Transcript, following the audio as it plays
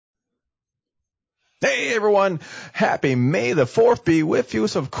Hey everyone, happy May the 4th be with you.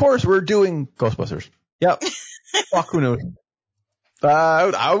 So of course we're doing Ghostbusters. Yep. Fuck, who knows?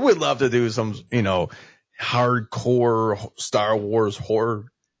 I would love to do some, hardcore Star Wars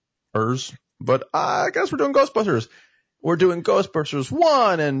horrors, but I guess we're doing Ghostbusters. We're doing Ghostbusters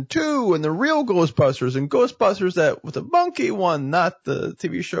 1 and 2 and the real Ghostbusters and Ghostbusters that with the monkey one, not the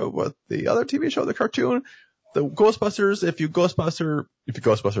TV show, but the other TV show, the cartoon. The Ghostbusters, if you Google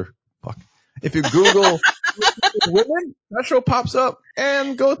women, that show pops up,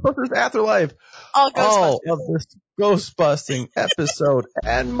 and Ghostbusters Afterlife. All of this Ghostbusting episode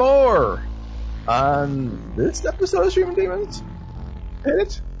and more on this episode of Streaming Demons. Hit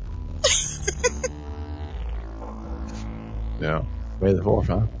it. Yeah. May the 4th,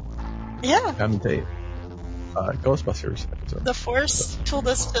 huh? Yeah. Commentate. Ghostbusters episode. The Force told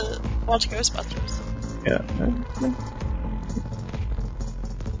us to watch Ghostbusters. Yeah.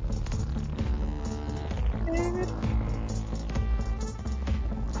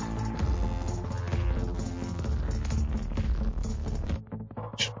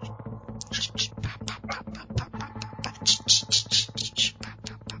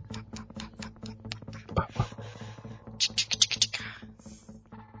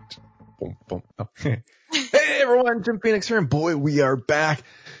 Hey everyone, Jim Phoenix here, and boy, we are back.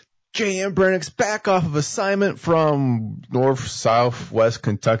 J.M. Brennick's back off of assignment from North, South, West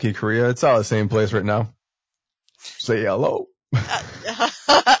Kentucky, Korea. It's all the same place right now. Say hello.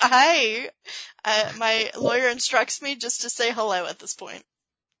 Hi. My lawyer instructs me just to say hello at this point.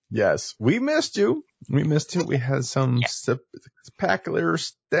 Yes, we missed you. We had some spectacular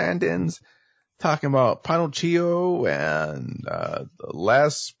stand-ins talking about Pinocchio and the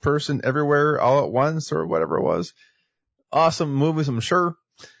Last Person Everywhere All at Once or whatever it was. Awesome movies, I'm sure.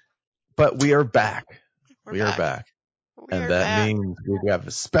 But we are back. We are back. And that means we have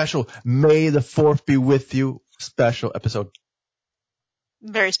a special May the 4th be with you special episode.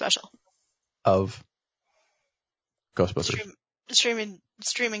 Very special. Of Ghostbusters. Streaming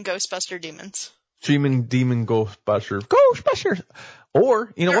Ghostbuster demons. Streaming demon Ghostbusters.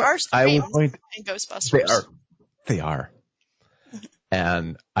 Or, you know there what? I will point in Ghostbusters. They are.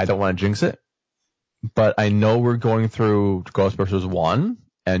 And I don't want to jinx it, but I know we're going through Ghostbusters 1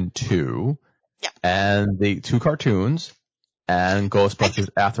 and 2, and the 2 cartoons, and Ghostbusters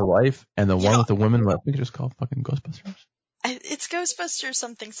Afterlife, and the one with the women. I think it's just called fucking Ghostbusters. It's Ghostbusters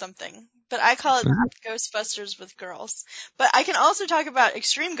something, but I call it Ghostbusters with girls. But I can also talk about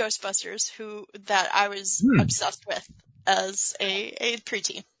Extreme Ghostbusters, that I was obsessed with as a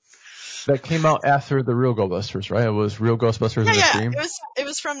preteen. That came out after the real Ghostbusters, right? It was Real Ghostbusters and Extreme? It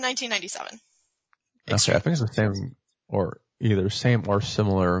was from 1997. Okay, I think it's the same, or either same or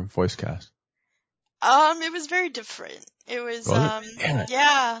similar voice cast. It was very different. It was,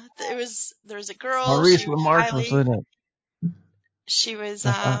 there was a girl. Maurice LaMarche was in it. She was,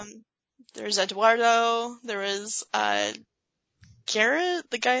 there was Eduardo, there was, Garrett,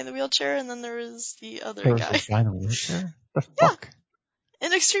 the guy in the wheelchair, and then there was the other guy. The guy in the wheelchair? The fuck?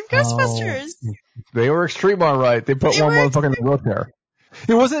 In Extreme Ghostbusters. They were extreme, alright. They put one motherfucker in the wheelchair.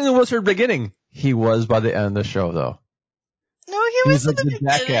 He wasn't in the wheelchair at the beginning. He was by the end of the show, though. No, he was like the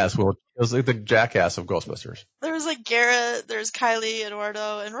jackass. It was like the jackass of Ghostbusters. There was like Garrett, there's Kylie,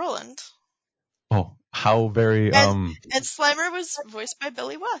 Eduardo, and Roland. Oh, how very, And Slimer was voiced by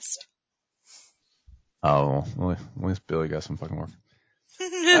Billy West. Oh, well, at least Billy got some fucking work.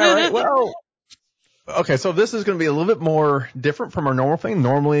 Alright, well. Okay, so this is going to be a little bit more different from our normal thing.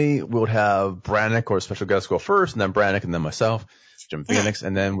 Normally, we would have Brannick or a special guest go first, and then Brannick, and then myself, Jim Phoenix,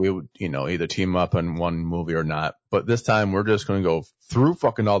 and then we would, either team up on one movie or not. But this time, we're just going to go through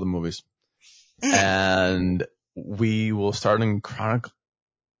fucking all the movies. And we will start in chronological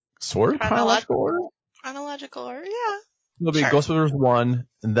order? Chronological order, yeah. It'll be Ghostbusters 1,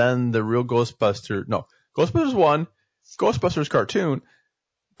 and then the real Ghostbusters. No, Ghostbusters 1, Ghostbusters cartoon,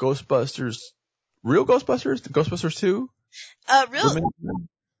 Ghostbusters, real Ghostbusters, Ghostbusters 2. I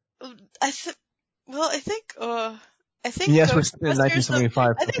think. Yes, we're in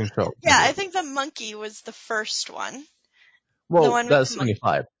 1975 show. Yeah, I think the monkey was the first one. Well, that's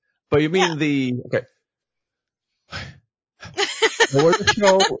 75. But you mean okay. There was a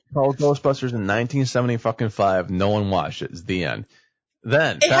show called Ghostbusters in 1975. No one watched it. It's the end.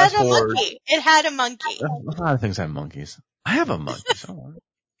 Then, fast forward. It had a monkey. A lot of things have monkeys. I have a monkey somewhere.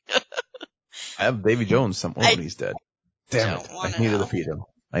 I have Davy Jones somewhere, but he's dead. Damn it. I needed to feed him.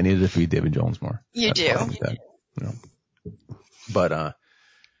 I needed to feed David Jones more. You do. But,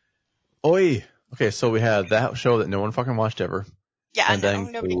 okay, so we had that show that no one fucking watched ever. Yeah, and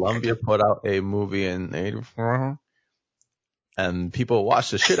then Columbia put out a movie in 84. And people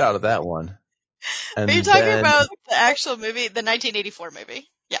watched the shit out of that one. And Are you talking then, about the actual movie, the 1984 movie?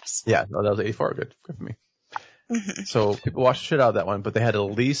 Yes. yeah, no, that was 84. Good for me. Mm-hmm. So people watched the shit out of that one, but they had to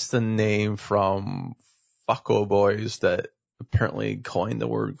lease the name from Fucko Boys that apparently coined the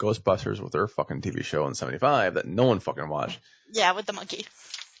word Ghostbusters with their fucking TV show in '75 that no one fucking watched. Yeah, with the monkey.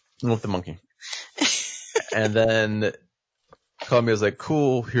 With the monkey. And then Columbia's like,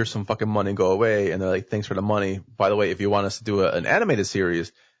 cool, here's some fucking money, go away. And they're like, thanks for the money. By the way, if you want us to do an animated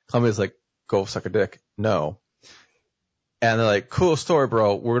series, Columbia's like, go suck a dick. No. And they're like, cool story,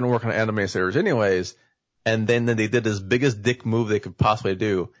 bro. We're going to work on an animated series anyways. And then they did this biggest dick move they could possibly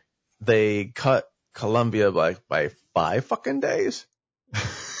do. They cut Columbia by 5 fucking days.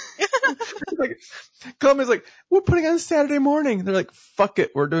 Like, Columbia's like, we're putting on Saturday morning. They're like, fuck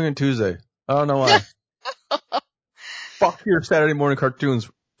it. We're doing it Tuesday. I don't know why. Fuck your Saturday morning cartoons.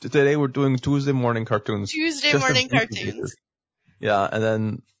 Today we're doing Tuesday morning cartoons. Tuesday morning cartoons. Theaters. Yeah, and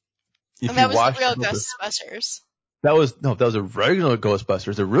then if And that you was the watch real Ghostbusters. that was a regular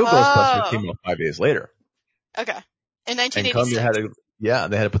Ghostbusters. The real Ghostbusters Oh. came out 5 days later. Okay. In And 1986. Columbia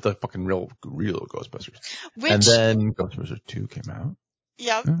they had to put the fucking real Ghostbusters. Which, and then Ghostbusters 2 came out.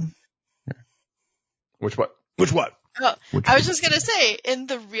 yeah. Yeah. Which what? Oh, I was just going to say, in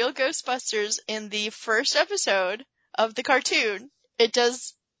the real Ghostbusters, in the first episode of the cartoon, it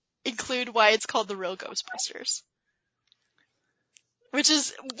does include why it's called the real Ghostbusters. Which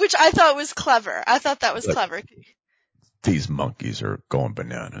I thought was clever. I thought that was clever. These monkeys are going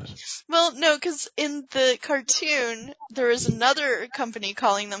bananas. Well, no, because in the cartoon, there is another company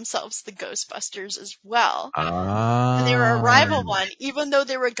calling themselves the Ghostbusters as well. And they were a rival one, even though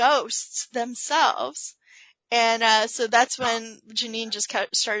they were ghosts themselves. And so that's when Janine just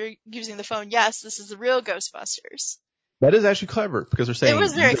started using the phone. Yes, this is the real Ghostbusters. That is actually clever because they're saying it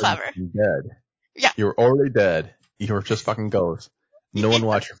was very you guys clever. are dead. Yeah. You were already dead. You were just fucking ghosts. No one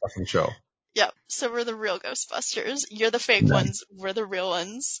watched your fucking show. Yep. So we're the real Ghostbusters. You're the fake ones. We're the real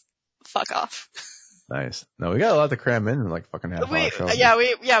ones. Fuck off. Nice. No, we got a lot to cram in like fucking half hour show.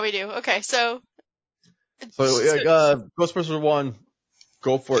 Yeah, we do. Okay, so Ghostbusters 1,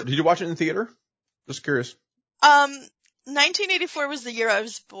 go for it. Did you watch it in theater? Just curious. 1984 was the year I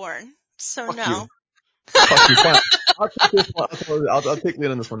was born. So Fuck no. You. Fuck you. Fine. I'll take this one. I'll take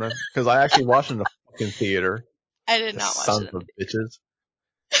lead on this one then, because I actually watched it in the fucking theater. I did not watch Sons it. of bitches.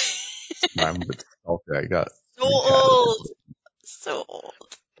 I'm a bit salty. I got so old. So old.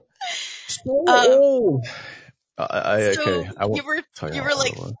 So old. So I won't you were tell you were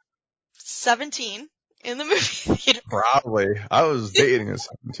like 17 in the movie theater. Probably. I was dating a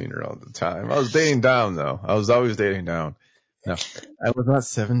 17-year-old at the time. I was dating down though. I was always dating down. No, I was not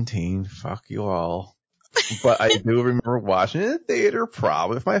 17. Fuck you all. But I do remember watching it in the theater,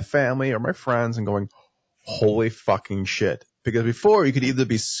 probably with my family or my friends, and going, holy fucking shit. Because before you could either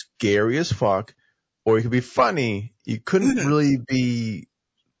be scary as fuck or you could be funny. You couldn't really be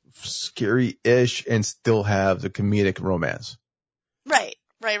scary-ish and still have the comedic romance. Right.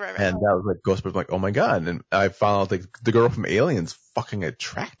 And that was like Ghostbusters, like, oh my god. And I found out like the girl from Alien's fucking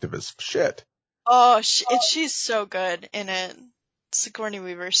attractive as shit. Oh, she's so good in it. Sigourney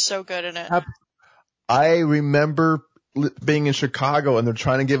Weaver's so good in it. I remember being in Chicago and they're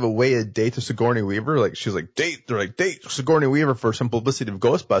trying to give away a date to Sigourney Weaver. Like, she's like, date Sigourney Weaver for some publicity of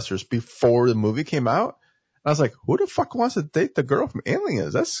Ghostbusters before the movie came out. And I was like, who the fuck wants to date the girl from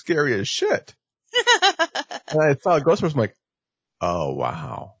Aliens? That's scary as shit. And I saw Ghostbusters, I'm like, oh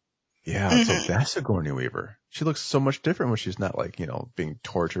wow. Yeah, so that's Sigourney Weaver. She looks so much different when she's not like, being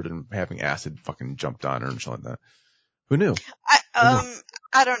tortured and having acid fucking jumped on her and shit like that. Who knew?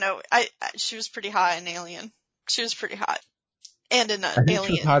 I don't know. She was pretty hot in Alien. She was pretty hot. And in I think Alien.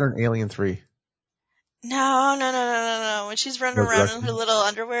 she was hotter in Alien 3. No. When she's running around in her little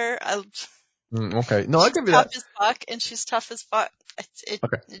underwear, okay. No, I can be that. that. She's tough as fuck, and she's tough as fuck.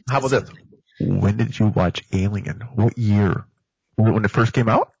 Okay. How about this? When did you watch Alien? What year? Was it when it first came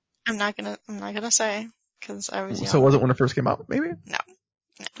out? I'm not gonna say, because I was young. So was it when it first came out, maybe? No.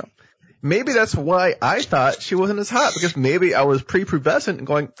 Maybe that's why I thought she wasn't as hot, because maybe I was pre-pubescent and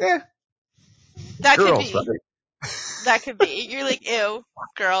going, That girls, could be. Right? That could be. You're like, ew,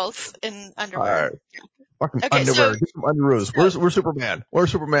 girls in underwear. Right. Fucking Okay, underwear. so, Get some underoos. Where's Superman?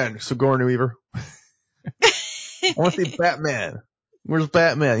 Where's Superman? Sigourney Weaver. I want to see Batman. Where's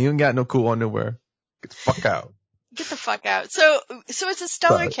Batman? You ain't got no cool underwear. Get the fuck out. Get the fuck out. So it's a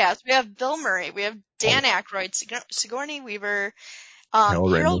stellar cast. We have Bill Murray. We have Dan Aykroyd, Sigourney Weaver,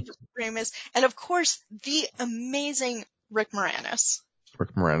 Harold Ramis, and of course, the amazing Rick Moranis.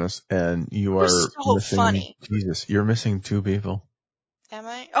 Rick Moranis, and you are so missing, funny. Jesus, you're missing two people. Am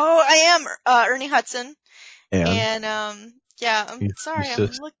I? Oh, I am, Ernie Hudson. And Yeah, I'm You sorry.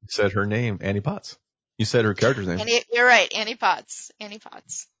 said her name, Annie Potts. You said her character's name. You're right, Annie Potts. Annie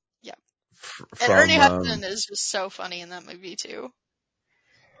Potts. Yep. And Ernie From Hudson is just so funny in that movie too.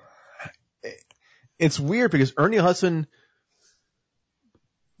 it's weird because Ernie Hudson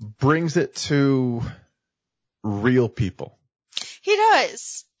brings it to real people. He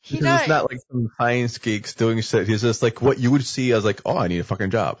does. He Because does. it's not like some science geeks doing shit. He's just like what you would see as like, oh, I need a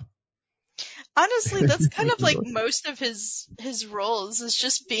fucking job. Honestly, that's kind of like most of his roles is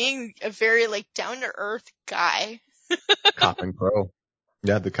just being a very like down to earth guy. Cop and Crow.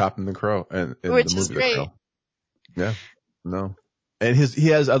 Yeah, the Cop and the Crow, and Which the is movie The great. Crow. Yeah, no, and he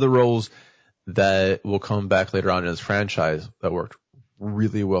has other roles that will come back later on in his franchise that worked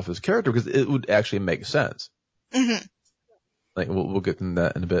really well for his character because it would actually make sense. Mm-hmm. Like we'll get into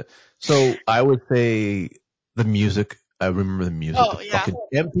that in a bit. So I would say the music. I remember the music. Oh, yeah. Fucking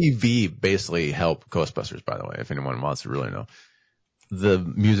MTV basically helped Ghostbusters, by the way, if anyone wants to really know. The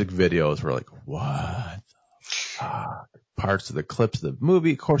music videos were like, what the fuck? Parts of the clips of the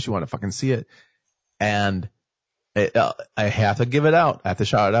movie. Of course you want to fucking see it. And I have to give it out. I have to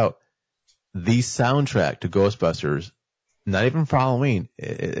shout it out. The soundtrack to Ghostbusters, not even for Halloween,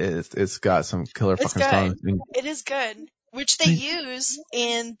 it's got some killer fucking songs. It is good. Which they use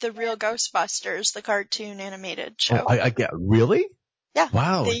in the real Ghostbusters, the cartoon animated show. Oh, I get, really? Yeah.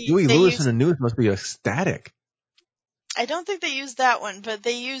 Wow. Huey Lewis and the News must be ecstatic. I don't think they used that one, but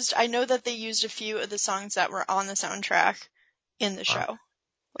I know that they used a few of the songs that were on the soundtrack in the show.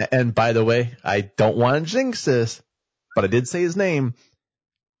 And by the way, I don't want to jinx this, but I did say his name.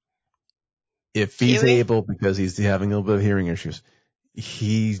 If he's Huey? able, because he's having a little bit of hearing issues,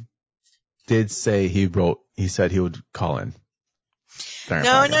 he did say he said he would call in.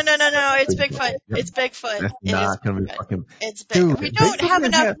 No. It's Bigfoot. Yep. It's Bigfoot. That's not going to be fucking. It's Bigfoot. Dude, we don't have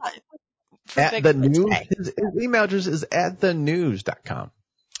enough time for at Bigfoot the news. today. His email address is atthenews.com.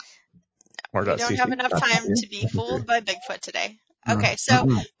 We don't have enough time to be fooled by Bigfoot today. Okay, so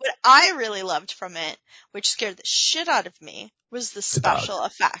what I really loved from it, which scared the shit out of me, was the special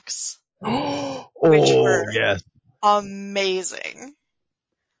effects. Which were amazing.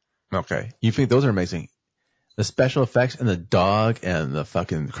 Okay. You think those are amazing? The special effects and the dog and the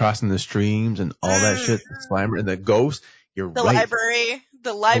fucking crossing the streams and all that shit, the Slimer and the ghost. You're right.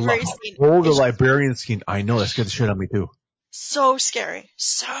 The library scene. Oh, the librarian scene. I know, that scared the shit out of me too. So scary.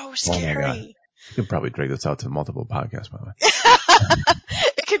 So scary. Oh my God. You can probably drag this out to multiple podcasts, by the way.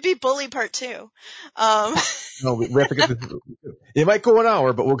 It could be Bully Part 2. No, we have to get this. It might go an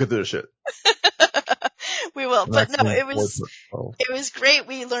hour, but we'll get through this shit. We will. But no, it was great.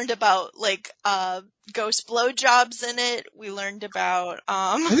 We learned about like ghost blowjobs in it. We learned about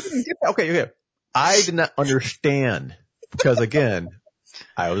Okay. I did not understand because again,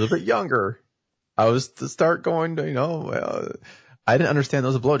 I was a bit younger. I was to start going to, I didn't understand that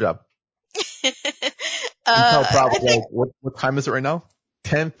was a blowjob. Probably what time is it right now?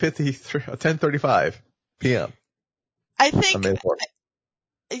 10:35 p.m. I think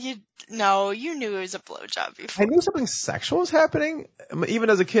you knew it was a blowjob before. I knew something sexual was happening. Even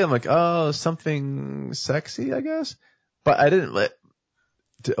as a kid, I'm like, oh, something sexy, I guess. But I didn't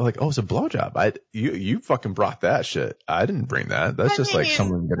oh, it's a blowjob. You fucking brought that shit. I didn't bring that. That's like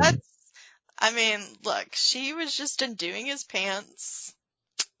someone getting. I mean, look, she was just undoing his pants.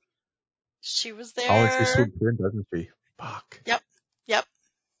 She was there. Oh, she swooped in, doesn't she? Fuck. Yep.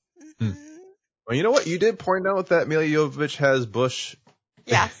 Mm-hmm. Well, you know what? You did point out that Mila Jovovich has bush.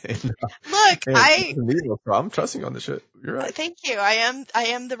 Yeah. Look, I'm trusting you on this shit. You're right. Thank you. I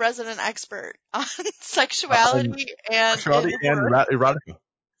am the resident expert on sexuality and erotica.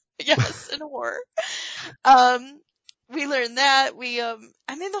 Yes, and horror. We learned that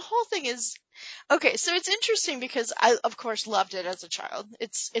the whole thing is okay. So it's interesting because I, of course, loved it as a child.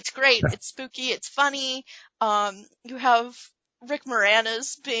 It's great. It's spooky. It's funny. You have Rick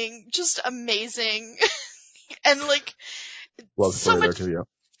Moranis being just amazing, and like so much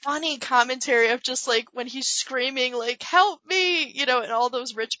funny commentary of just like when he's screaming like "Help me!" and all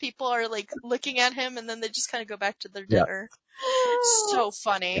those rich people are like looking at him, and then they just kind of go back to their dinner. So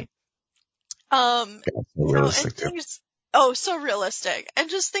funny. Realistic too. So realistic. And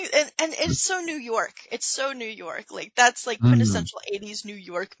just think, and it's so New York. It's so New York. Like, that's like quintessential 80s New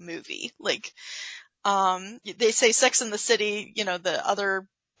York movie. Like, they say Sex and the City, the other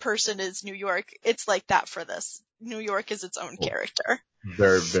person is New York. It's like that for this. New York is its own character.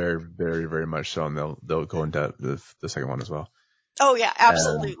 Very, very, very, very much so. And they'll go into the second one as well. Oh yeah,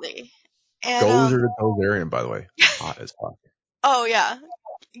 absolutely. And Gozer to Gozerian, by the way. Hot as fuck. Oh yeah.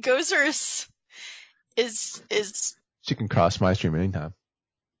 Gozer is she can cross my stream anytime.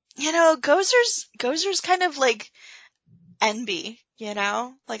 Gozer's kind of like envy, you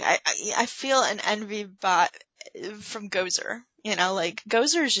know? Like, I feel an envy from Gozer, you know? Like,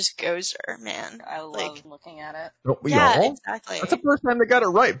 Gozer is just Gozer, man. I love looking at it. Don't we Yeah, all? exactly. That's the first time they got it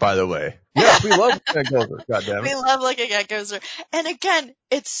right, by the way. Yes, we love Gozer. God damn We it. love looking at Gozer. And again,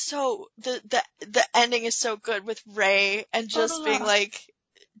 it's so, the ending is so good with Ray and just being like,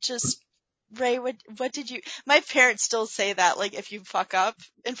 just, Ray, what did you, my parents still say that, like, if you fuck up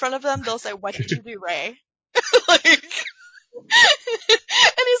in front of them, they'll say, what did you do, Ray? Like, and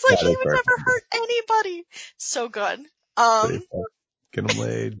he's like, That he is would very never funny. hurt anybody. So good. Get him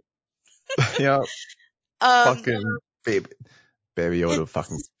laid. Yeah, fucking baby Yoda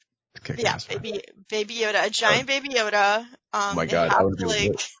fucking kick yeah, ass. Right? baby Yoda, a giant baby Yoda. Oh my It god, has I would to, do like,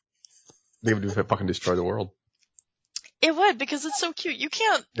 it. They would fucking destroy the world. it would, because it's so cute. You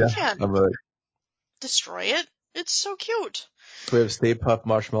can't I'm like, destroy it. It's so cute. we have Stay Puft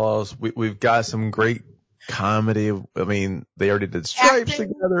Marshmallows. We've got some great comedy. I mean, they already did Stripes Acting.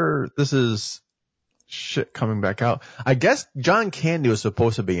 together. This is shit coming back out. I guess John Candy was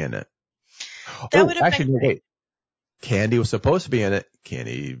supposed to be in it. That would have actually, been no, wait. Candy was supposed to be in it.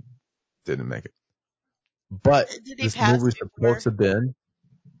 Candy didn't make it. But Did he this pass movie was before? supposed to have been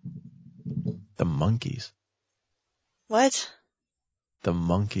the Monkees. What? The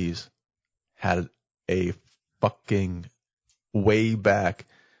Monkees had a fucking way back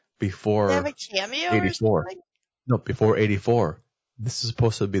They have a before cameo or 84. something? No, before 84. This is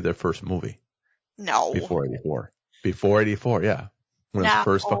supposed to be their first movie. No. Before 84. Before 84, yeah. When it was No.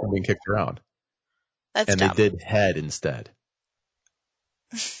 first fucking being kicked around. That's And dumb. they did Head instead.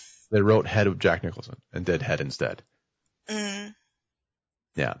 They wrote Head with Jack Nicholson and did Head instead.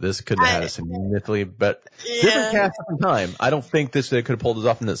 Yeah, this could have had a significantly different cast at the time. I don't think they could have pulled this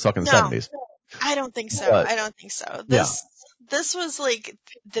off in the fucking 70s. I don't think so. But, I don't think so. yeah. This was like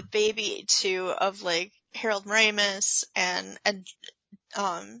the baby too of like Harold Ramis and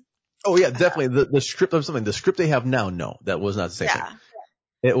Oh yeah, definitely. The script of something. The script they have now, no, that was not the same thing.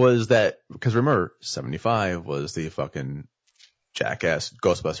 It was that, because remember, 75 was the fucking jackass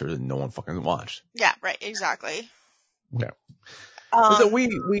Ghostbusters that no one fucking watched. Yeah, right, exactly. Yeah. So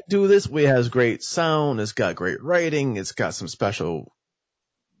we do this. It has great sound. It's got great writing. It's got some special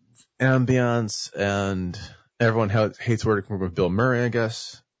ambience, and everyone hates working with Bill Murray, I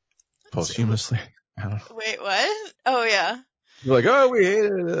guess, posthumously. I don't know. Wait, what? Oh yeah. You're like, oh, we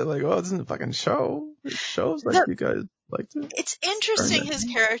hated it. Like, oh, it's in the fucking show. It shows like you guys liked it. It's interesting his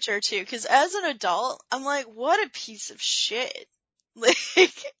character too, because as an adult, I'm like, what a piece of shit. Like,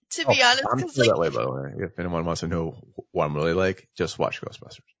 to be honest, I'm because still like, that way, by the way. If anyone wants to know what I'm really like, just watch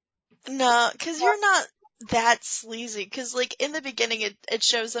Ghostbusters. no, because you're not that sleazy. Because like in the beginning, it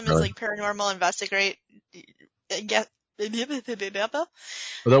shows them as like paranormal investigate. Get But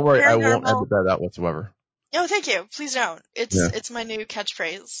don't worry, I won't edit that out whatsoever. Oh, thank you. Please don't. It's my new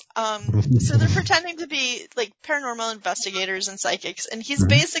catchphrase. Yeah. So they're pretending to be like paranormal investigators and psychics, and he's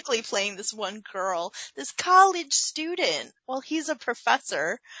basically playing this one girl, this college student, while he's a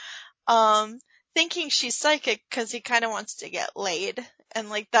professor, thinking she's psychic because he kind of wants to get laid. And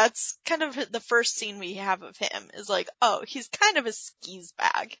like that's kind of the first scene we have of him is like, oh, he's kind of a skis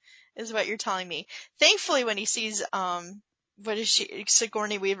bag, is what you're telling me. Thankfully, when he sees what is she?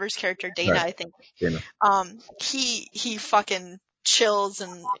 Sigourney Weaver's character, Dana, Right. I think. Dana. He fucking chills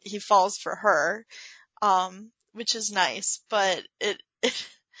and he falls for her, which is nice. But it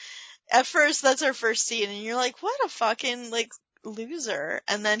at first that's our first scene, and you're like, what a fucking like loser.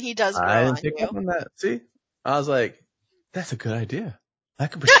 And then he does grow I on didn't pick you. up on that. See, I was like, that's a good idea. I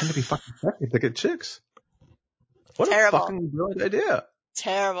could pretend to be fucking psychic to get chicks. What Terrible. a fucking brilliant idea.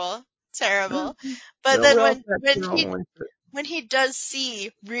 Terrible. But then when he does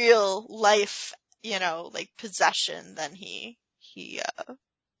see real life, you know, like possession, then he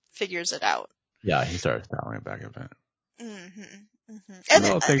figures it out. Yeah, he started dialing it back a bit. And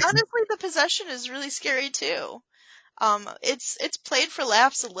honestly, the possession is really scary too. It's played for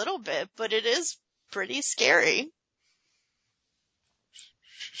laughs a little bit, but it is pretty scary.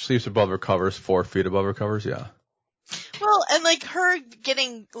 Sleeps above her covers, 4 feet above her covers, yeah. Well, and like her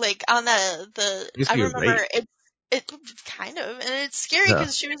getting like on the I remember it kind of, and it's scary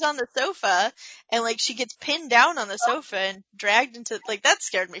because she was on the sofa and like she gets pinned down on the sofa and dragged into, like, that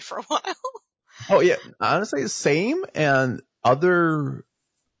scared me for a while. Oh yeah, honestly, same. And other,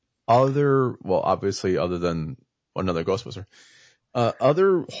 well, obviously, other than another Ghostbuster,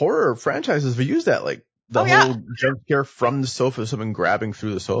 other horror franchises have used that, like the whole jump scare from the sofa, someone grabbing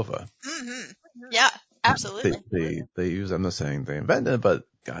through the sofa. Yeah, absolutely. They use. I'm not saying they invented it, but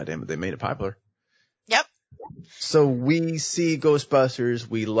goddamn it, they made it popular. Yep. So we see Ghostbusters.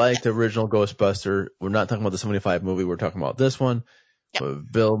 We like the original Ghostbuster. We're not talking about the 75 movie. We're talking about this one Yep.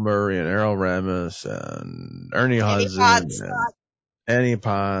 with Bill Murray and Errol Ramis and Ernie Annie Hudson Potts, and Annie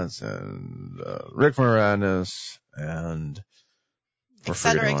Potts and Rick Moranis and we're et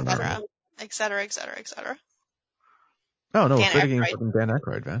cetera, forgetting et one cetera, already. et cetera, et cetera, et cetera. No, we're Dan forgetting Aykroyd. fucking Dan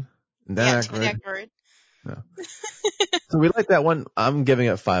Aykroyd, man. Yeah, Dan Dan Aykroyd. Aykroyd. Yeah. So we like that one. I'm giving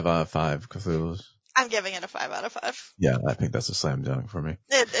it 5 out of 5 Cthulhu's. I'm giving it a 5 out of 5. Yeah, I think that's a slam dunk for me.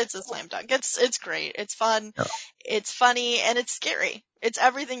 It's a slam dunk. It's great. It's fun. Yeah. It's funny, and it's scary. It's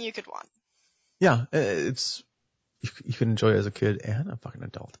everything you could want. Yeah, it's you can enjoy it as a kid and a fucking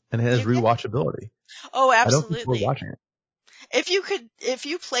adult, and it has You can. rewatchability. Oh, I don't think we're absolutely. watching it. If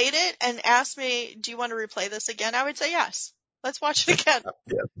you played it and asked me, do you want to replay this again? I would say yes. Let's watch it again.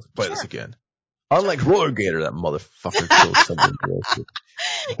 Yeah, let's play this Sure. again. Unlike Roller Gator, that motherfucker killed someone.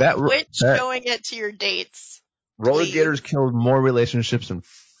 Quit That showing it to your dates. Roller Please. Gators killed more relationships than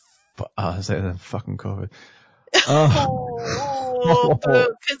fucking COVID. Oh,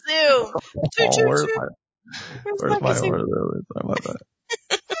 boo, kazoo. Choo, choo, Where's choo. my Where's where's my my kazoo? sorry about that.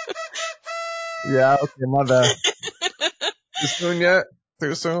 Yeah, okay, my bad. Too soon yet?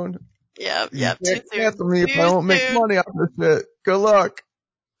 Too soon? Yep, You too can't soon. cancel me if I Too don't make soon. money off this shit. Good luck.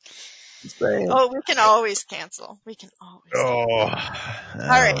 Just saying. Oh, we can always cancel. We can always. Oh. All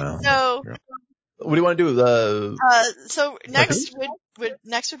right. Well. So, What do you want to do? so next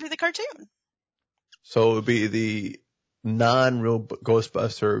would be the cartoon. So it would be the non-real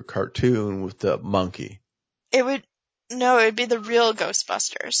Ghostbuster cartoon with the monkey. It would be the real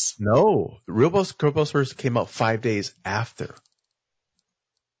Ghostbusters. No, the real Ghostbusters came out 5 days after.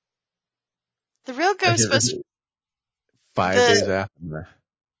 The real Ghostbusters. 5 days after.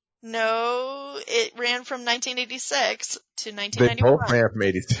 No, it ran from 1986 to They 1991. both ran from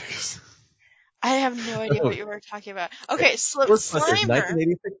 86. I have no idea what you were talking about. Okay, Ghostbusters Slimer.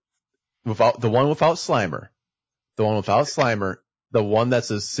 1986 without Slimer. The one without Slimer. The one that's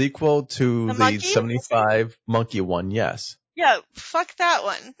a sequel to The the monkey? 75 monkey one, yes. Yeah, fuck that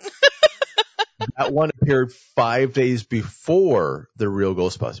one. That one appeared 5 days before the real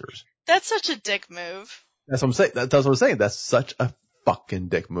Ghostbusters. That's such a dick move. That's what I'm saying. That's what I'm saying. That's such a fucking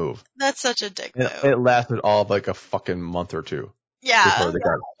dick move. That's such a dick move. It lasted all of like a fucking month or two. Yeah. Before they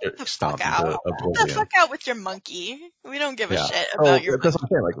got Get the stomped fuck out. into oblivion. Get the fuck out with your monkey. We don't give a shit about your That's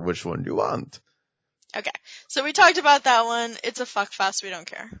monkey. what I'm saying. Like, which one do you want? Okay. So we talked about that one. It's a fuck fest. We don't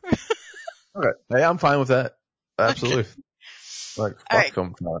care. Okay. Hey, I'm fine with that. Absolutely. Okay. Like, All fuck right.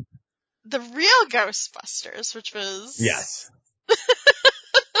 them. The real Ghostbusters, which was Yes.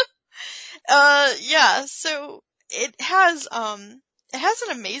 yeah, so it has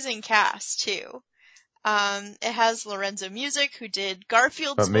an amazing cast too. It has Lorenzo Music, who did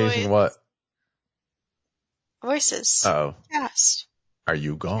Garfield's Amazing what? voices. Uh-oh. Cast. Are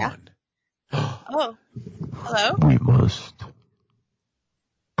you gone? Oh, hello? We must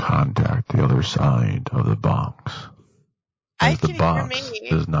contact the other side of the box. I As the can hear box me.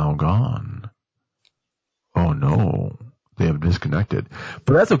 is now gone. Oh no. They have disconnected.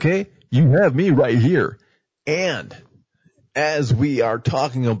 But that's okay. You have me right here. And as we are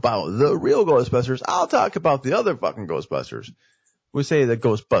talking about the real Ghostbusters, I'll talk about the other fucking Ghostbusters. We say that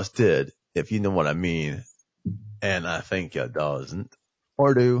Ghostbusted, if you know what I mean. And I think it doesn't.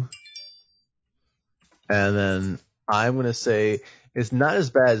 Or do. And then I'm going to say it's not as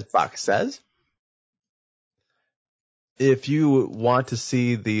bad as Box says. If you want to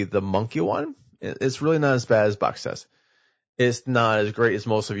see the monkey one, it's really not as bad as Box says. It's not as great as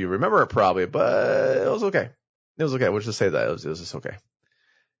most of you remember it probably, but it was okay. It was okay. We'll just say that. It was just okay.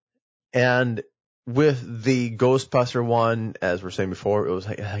 And with the Ghostbuster one, as we're saying before, it was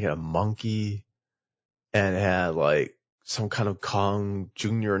like a monkey and it had like some kind of Kong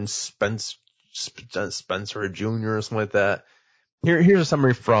Jr. and Spencer Jr. or something like that. Here's a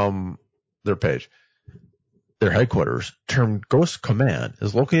summary from their page. Their headquarters, termed Ghost Command,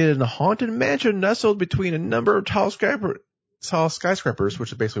 is located in a haunted mansion nestled between a number of tall skyscrapers,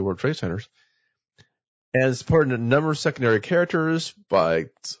 which is basically World Trade Centers, and supporting a number of secondary characters by,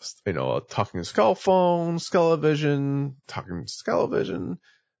 a talking skull phone, Skelevision, talking Skelevision,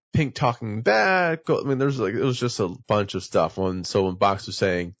 Pink talking bat. I mean, it was just a bunch of stuff. When Box was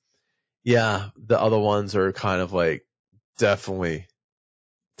saying, yeah, the other ones are kind of like definitely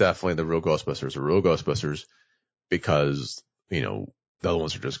the real Ghostbusters, because, the other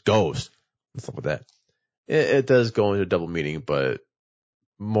ones are just ghosts and stuff like that. It does go into double meaning, but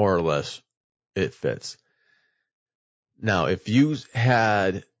more or less it fits. Now, if you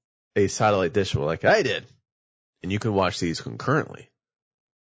had a satellite dish like I did, and you can watch these concurrently,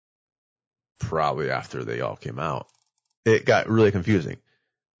 probably after they all came out, it got really confusing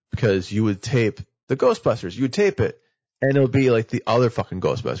because you would tape the Ghostbusters, you would tape it, and it would be like the other fucking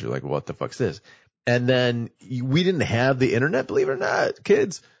Ghostbusters. Like, what the fuck's this? And then we didn't have the internet, believe it or not,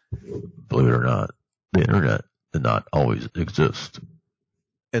 kids. Believe it or not, the internet did not always exist.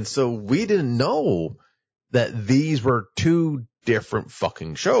 And so we didn't know that these were two different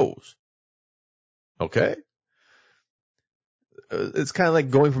fucking shows. Okay? It's kind of like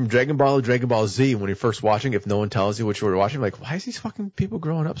going from Dragon Ball to Dragon Ball Z when you're first watching. If no one tells you what you were watching, like, why is these fucking people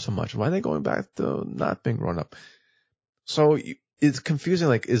growing up so much? Why are they going back to not being grown up? So it's confusing.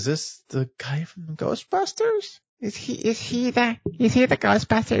 Like, is this the guy from Ghostbusters? Is he the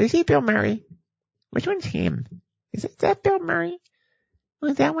Ghostbuster? Is he Bill Murray? Which one's him? Is that Bill Murray?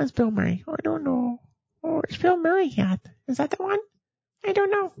 Oh, that one's Bill Murray. I don't know. Oh, it's Bill Murray yet. Is that the one? I don't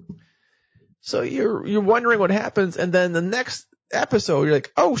know. So you're wondering what happens, and then the next episode you're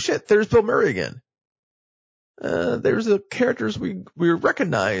like, oh shit, there's Bill Murray again. There's the characters we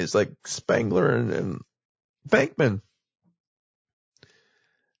recognize, like Spangler and Bankman.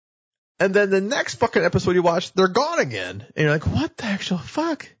 And then the next fucking episode you watch, they're gone again. And you're like, what the actual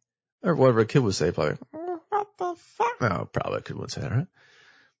fuck? Or whatever a kid would say, probably. What the fuck? No, probably a kid wouldn't say that, right?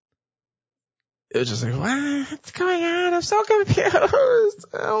 It was just like, what's going on? I'm so confused.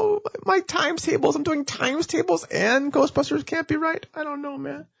 Oh, my times tables. I'm doing times tables and Ghostbusters can't be right. I don't know,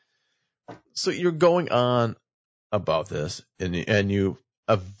 man. So you're going on about this, and you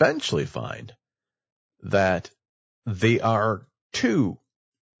eventually find that they are two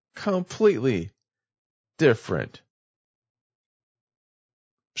completely different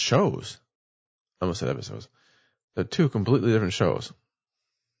shows. I almost said episodes. They're two completely different shows.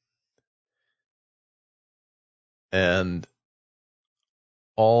 And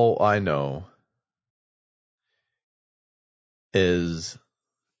all I know is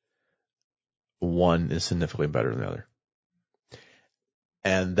one is significantly better than the other.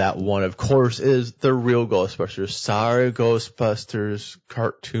 And that one, of course, is the real Ghostbusters. Sorry, Ghostbusters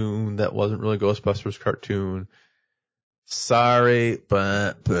cartoon. That wasn't really Ghostbusters cartoon. Sorry,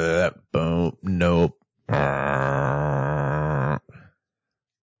 but boom, nope.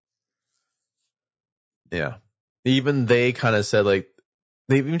 Yeah. Even they kind of said, like,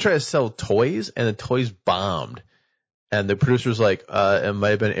 they even tried to sell toys, and the toys bombed. And the producer's like, it might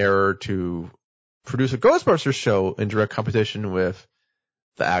have been error to produce a Ghostbusters show in direct competition with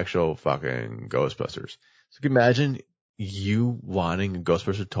the actual fucking Ghostbusters. So you can imagine you wanting a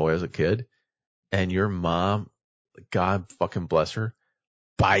Ghostbuster toy as a kid, and your mom, God fucking bless her,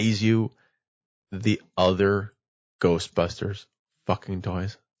 buys you the other Ghostbusters fucking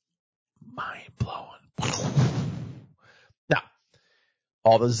toys. Mind blowing. Now,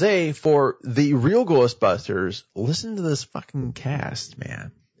 all to say, for the real Ghostbusters, listen to this fucking cast,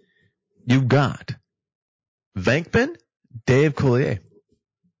 man. You've got Venkman, Dave Coulier,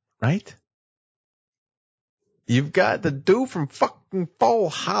 right? You've got the dude from fucking Full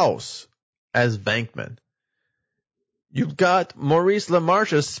House as Venkman. You've got Maurice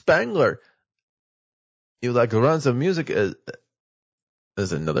LaMarche as Spangler. You like runs of music as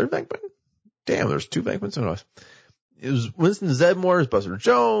another Venkman? Damn, there's two Venkmans. Who knows? It was Winston Zedmore as Buster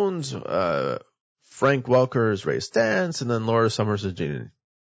Jones, Frank Welker as Ray Stantz, and then Laura Summers as Jeannie.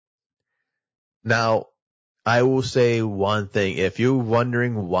 Now, I will say one thing. If you're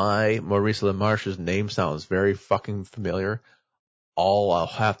wondering why Maurice LaMarche's name sounds very fucking familiar, all I'll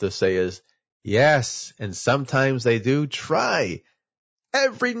have to say is, yes, and sometimes they do try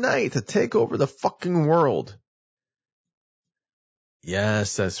every night to take over the fucking world.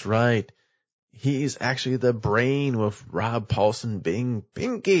 Yes, that's right. He's actually the brain with Rob Paulson being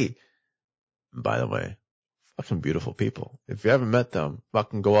Pinky. By the way, fucking beautiful people. If you haven't met them,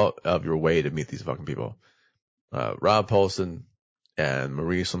 fucking go out of your way to meet these fucking people. Rob Paulson and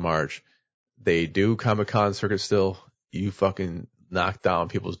Maurice LaMarche, they do Comic-Con circuit still. You fucking knock down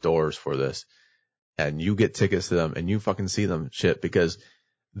people's doors for this. And you get tickets to them and you fucking see them shit because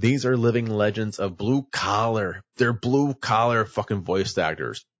these are living legends of blue collar. They're blue collar fucking voice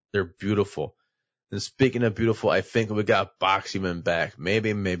actors. They're beautiful. And speaking of beautiful, I think we got Boxyman back.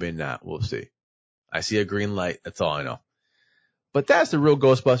 Maybe, maybe not. We'll see. I see a green light. That's all I know. But that's the real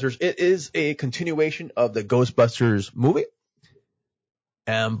Ghostbusters. It is a continuation of the Ghostbusters movie.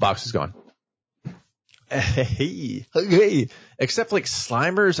 And Box is gone. Hey. Except like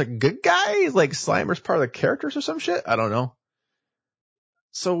Slimer's a good guy? Like Slimer's part of the characters or some shit? I don't know.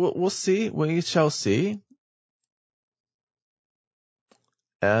 So we'll see. We shall see.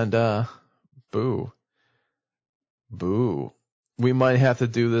 And, boo. We might have to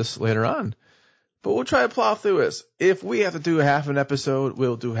do this later on but we'll try to plow through this. If we have to do half an episode,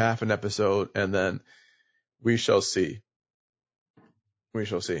 we'll do half an episode, and then we shall see. We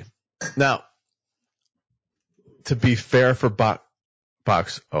shall see. Now, to be fair for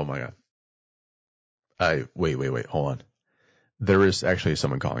Box, oh my God. Wait, hold on. There is actually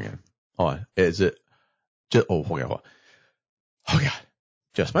someone calling in. Hold on. Is it just, hold on. Oh God.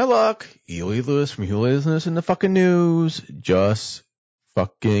 Just my luck. Huey Lewis from Huey Lewis in the fucking news just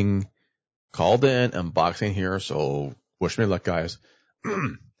fucking called in and boxing here. So wish me luck, guys.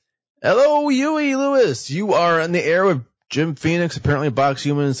 Hello, Huey Lewis. You are in the air with Jim Phoenix. Apparently Box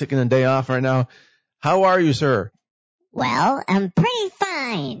Human is taking a day off right now. How are you, sir? Well, I'm pretty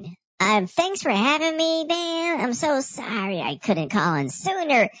fine. Thanks for having me, Dan. I'm so sorry I couldn't call in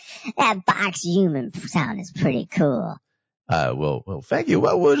sooner. That Box Human sound is pretty cool. Well, thank you.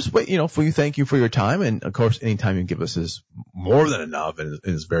 Well, we'll just wait, thank you for your time. And of course, any time you give us is more than enough and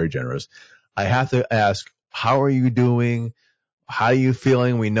is very generous. I have to ask, how are you doing? How are you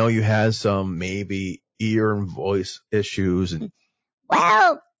feeling? We know you had some maybe ear and voice issues.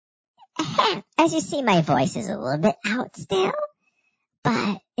 Well, as you see, my voice is a little bit out still,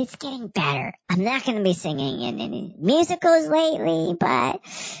 but it's getting better. I'm not going to be singing in any musicals lately, but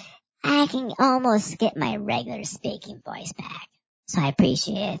I can almost get my regular speaking voice back. So I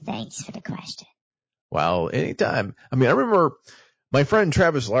appreciate it. Thanks for the question. Wow, anytime. I mean, I remember my friend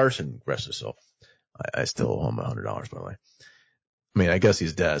Travis Larson, rest his soul. I still owe him $100, by the way. I mean, I guess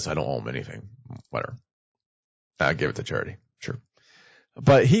he's dead, so I don't owe him anything. Whatever. I'll give it to charity. Sure.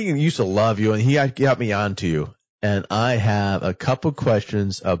 But he used to love you, and he got me on to you. And I have a couple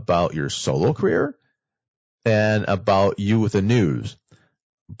questions about your solo career and about you with the news.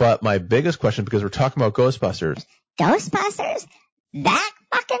 But my biggest question, because we're talking about Ghostbusters. Ghostbusters? That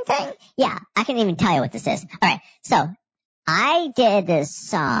fucking thing? Yeah, I can even tell you what this is. All right, so I did this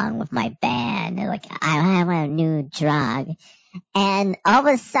song with my band. Like, I have a new drug. And all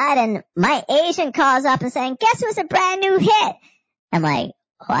of a sudden, my agent calls up and saying, guess who's a brand new hit? I'm like,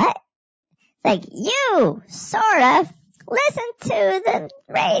 what? It's like, you, sort of, listen to the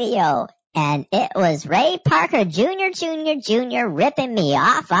radio. And it was Ray Parker Jr. ripping me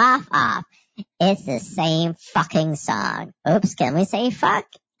off. It's the same fucking song. Oops, can we say fuck?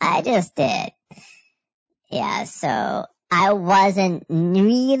 I just did. Yeah, so I wasn't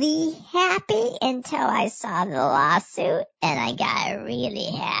really happy until I saw the lawsuit, and I got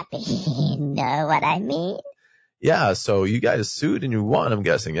really happy. You know what I mean? Yeah, so you guys sued and you won, I'm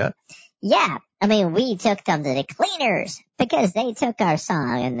guessing, yeah? Yeah, I mean, we took them to the cleaners because they took our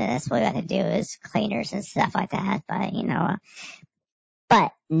song, and that's what we had to do is cleaners and stuff like that.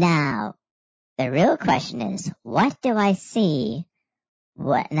 But now the real question is, what do I see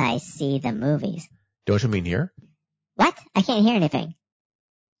when I see the movies? Don't you mean here? What? I can't hear anything.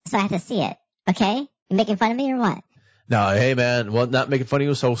 So I have to see it. Okay? You making fun of me or what? No, hey man, well, not making fun of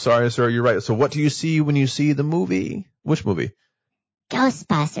you, so sorry, sir, you're right. So what do you see when you see the movie? Which movie?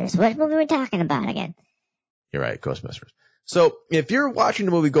 Ghostbusters. What movie are we talking about again? You're right, Ghostbusters. So if you're watching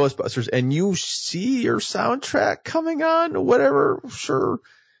the movie Ghostbusters and you see your soundtrack coming on, or whatever, sure.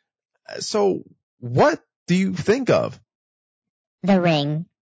 So what do you think of? The Ring.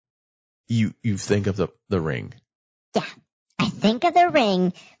 You think of the Ring. Yeah. I think of The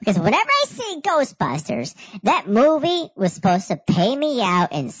Ring because whenever I see Ghostbusters, that movie was supposed to pay me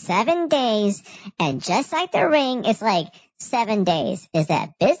out in 7 days. And just like The Ring, it's like 7 days. Is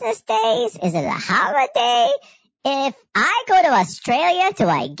that business days? Is it a holiday? If I go to Australia, do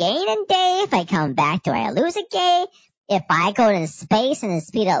I gain a day? If I come back, do I lose a day? If I go to space in the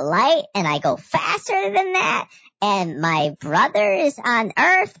speed of light and I go faster than that, and my brother is on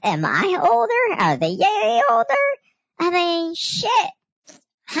Earth, am I older? Are they older? I mean, shit.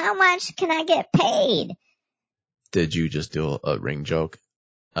 How much can I get paid? Did you just do a Ring joke?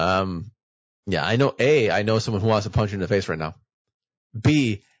 Yeah, I know. A, I know someone who wants to punch you in the face right now.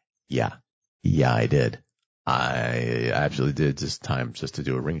 B, yeah, I did. I absolutely did this time just to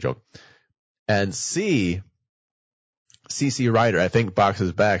do a Ring joke. And C, CC Ryder, I think Box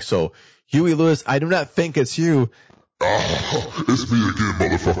is back. So Huey Lewis, I do not think it's you. It's me again,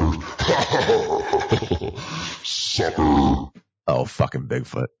 motherfucker. Sucker. Oh, fucking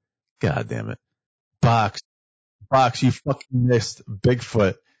Bigfoot. God damn it. Box, you fucking missed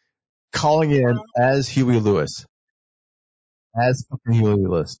Bigfoot calling in as Huey Lewis. As fucking Huey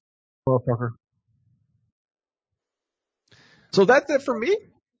Lewis. Motherfucker. So that's it for me.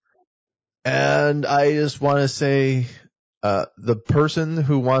 And I just want to say, the person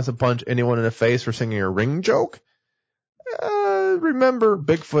who wants to punch anyone in the face for singing a Ring joke, remember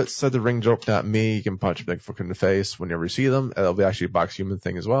Bigfoot said the Ring joke, not me. You can punch Bigfoot in the face whenever you see them. It'll be actually a Box Human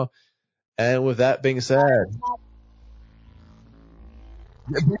thing as well. And with that being said,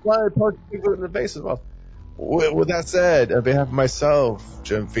 why punch people in the face as well? With that said, on behalf of myself,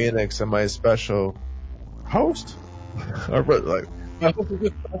 Jim Phoenix, and my special host, my host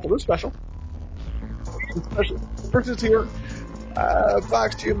is special. The person's here,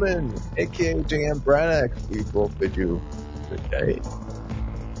 Fox Human, aka JM Brannock. We both bid you good day.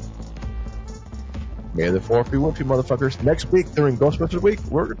 May the 4th be with you, motherfuckers. Next week, during Ghostbusters Week,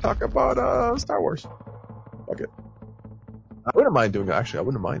 we're going to talk about Star Wars. Fuck it. I wouldn't mind doing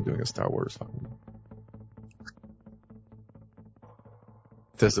a Star Wars.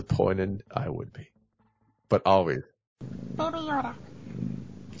 Disappointed I would be. But always. Baby Yoda.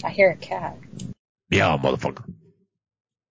 I hear a cat. Yeah, motherfucker.